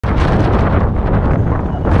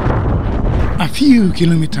few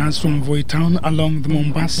kilometers from Voi town along the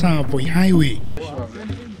Mombasa-Voi highway.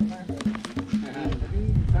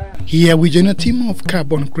 Here we join a team of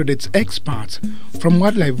carbon credits experts from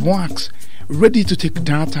Wildlife Works, ready to take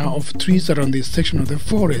data of trees around this section of the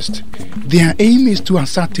forest. Their aim is to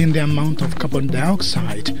ascertain the amount of carbon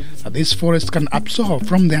dioxide that this forest can absorb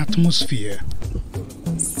from the atmosphere.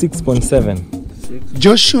 6.7.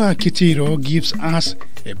 Joshua Kitiro gives us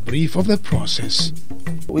a brief of the process.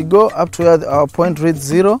 We go up to where our point reads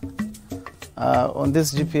 0 on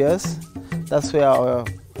this GPS. That's where our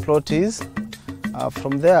plot is.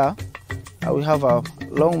 From there, we have a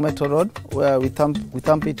long metal rod where we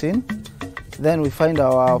thump it in. Then we find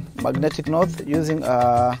our magnetic north using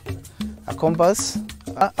a compass.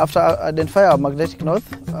 After identify our magnetic north,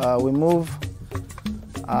 we move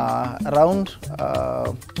around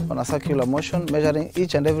on a circular motion, measuring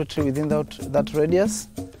each and every tree within that radius,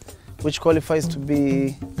 which qualifies to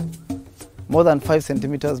be more than 5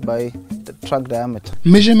 centimeters by the trunk diameter.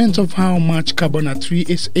 Measurement of how much carbon a tree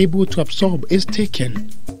is able to absorb is taken.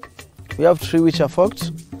 We have trees which are forked,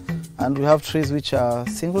 and we have trees which are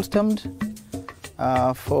single-stemmed.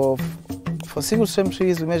 For single-stem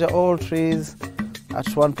trees, we measure all trees at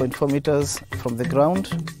 1.4 meters from the ground.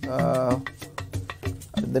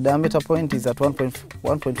 The diameter point is at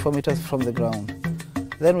 1.4 meters from the ground.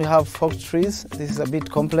 Then we have forked trees. This is a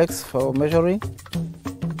bit complex for measuring.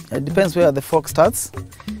 It depends where the fork starts.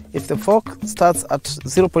 If the fork starts at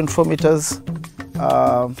 0.4 meters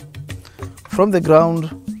from the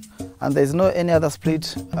ground and there is no any other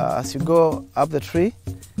split as you go up the tree,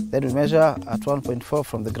 then we measure at 1.4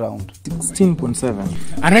 from the ground.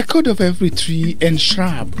 16.7. A record of every tree and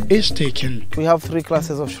shrub is taken. We have 3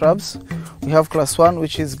 classes of shrubs. We have class 1,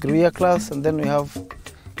 which is Gruyere class, and then we have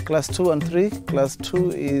class 2 and 3. Class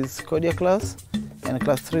 2 is Cordia class, and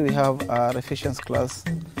class 3 we have a Reficiens class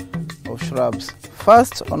of shrubs.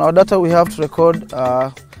 First, on our data we have to record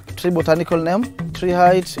tree botanical name, tree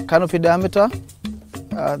height, canopy diameter.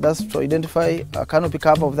 That's to identify a canopy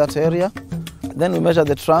cover of that area. Then we measure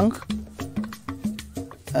the trunk,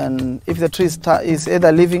 and if the tree is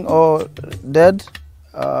either living or dead,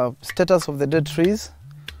 status of the dead trees,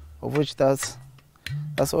 of which that's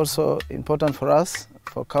also important for us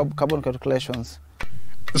for carbon calculations.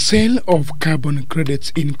 Sale of carbon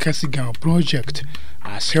credits in Kisigau project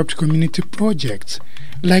has helped community projects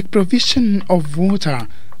like provision of water,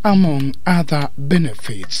 among other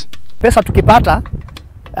benefits. Pesa tukipata,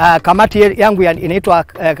 kamati yangu inaitwa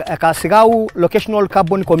Kisigau Locational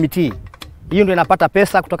Carbon Committee. Hiyo ndio inapata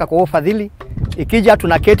pesa kutoka kwa ufadhili. Ikija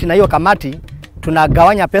tunaketi na hiyo kamati,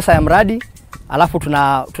 tunagawanya pesa ya mradi, alafu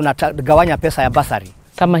tunagawanya pesa ya basari.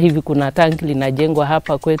 Kama hivi kuna tanki linajengwa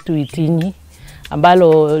hapa kwetu Itinyi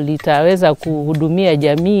ambalo litaweza kuhudumia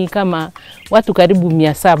jamii kama watu karibu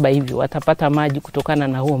 700 hivi watapata maji kutokana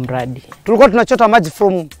na huo mradi. Tulikuwa tunachota maji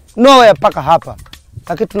from nowhere paka hapa.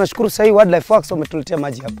 Lakini tunashukuru sasa hii Wildlife Works wametuletea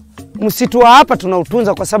maji hapa. Msitu wa hapa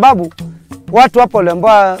tunautunza kwa sababu watu hapa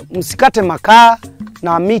waliambiwa msikate makaa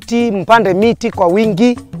na miti, mpande miti kwa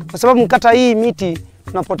wingi kwa sababu mkata hii miti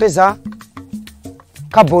tunapoteza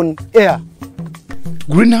carbon air.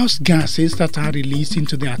 Greenhouse gases that are released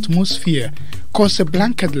into the atmosphere cause a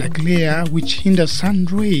blanket-like layer which hinders sun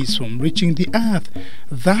rays from reaching the earth,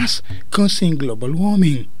 thus causing global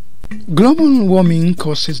warming. Global warming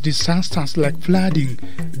causes disasters like flooding,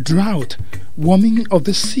 drought, warming of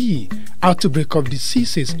the sea, outbreak of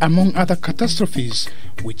diseases, among other catastrophes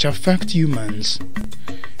which affect humans.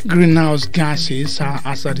 Greenhouse gases are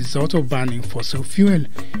as a result of burning fossil fuel,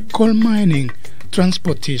 coal mining,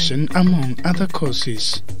 transportation, among other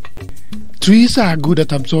causes. Trees are good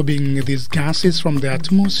at absorbing these gases from the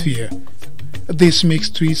atmosphere. This makes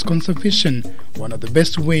trees conservation one of the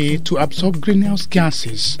best ways to absorb greenhouse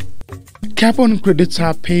gases. Carbon credits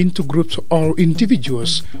are paid to groups or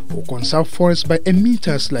individuals who conserve forests by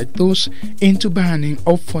emitters like those into burning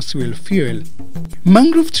of fossil fuel.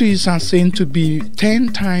 Mangrove trees are seen to be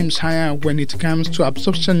 10 times higher when it comes to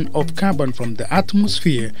absorption of carbon from the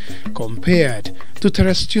atmosphere compared to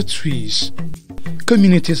terrestrial trees.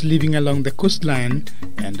 Communities living along the coastline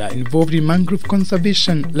and are involved in mangrove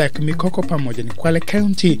conservation like Mikoko pamoja in Kwale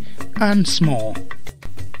County and small.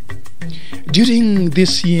 During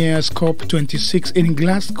this year's COP26 in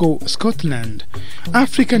Glasgow, Scotland,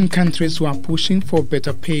 African countries were pushing for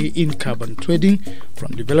better pay in carbon trading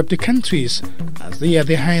from developed countries as they are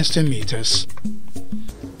the highest emitters.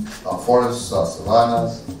 Our forests, our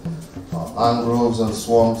savannas, our mangroves and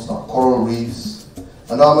swamps, our coral reefs,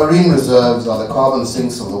 and our marine reserves are the carbon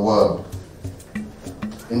sinks of the world.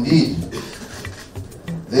 Indeed,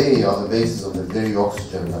 they are the basis of the very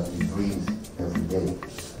oxygen that we breathe every day.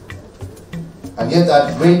 And yet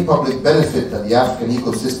that great public benefit that the African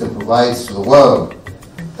ecosystem provides to the world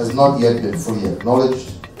has not yet been fully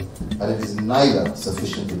acknowledged, and it is neither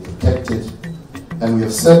sufficiently protected, and we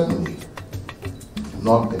have certainly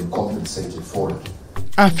not been compensated for it.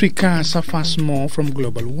 Africa suffers more from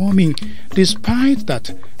global warming, despite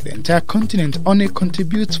that the entire continent only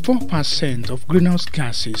contributes 4% of greenhouse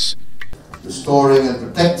gases. Restoring and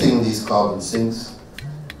protecting these carbon sinks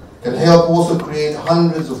can help also create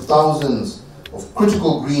hundreds of thousands of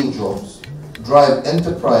critical green jobs, drive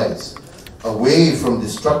enterprise away from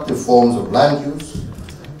destructive forms of land use,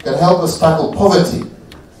 can help us tackle poverty,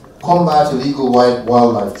 combat illegal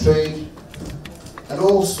wildlife trade, and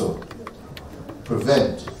also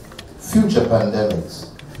prevent future pandemics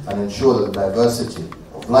and ensure that the diversity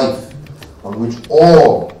of life on which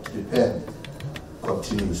all depend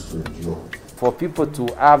continues to endure. For people to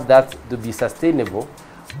have that to be sustainable,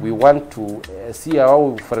 we want to see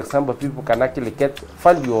how, for example, people can actually get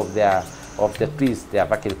value of the trees they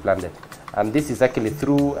have actually planted. And this is actually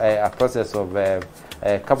through a process of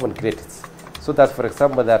carbon credits. So that, for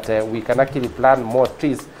example, that we can actually plant more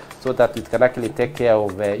trees so that it can actually take care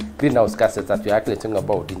of greenhouse gases that we're actually talking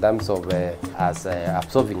about in terms of as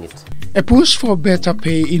absorbing it. A push for better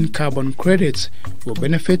pay in carbon credits will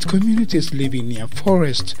benefit communities living near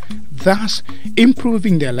forests, thus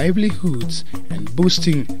improving their livelihoods and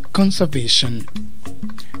boosting conservation.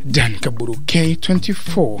 Dan Kaburu,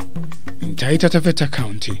 K24, in Taita Taveta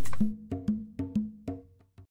County.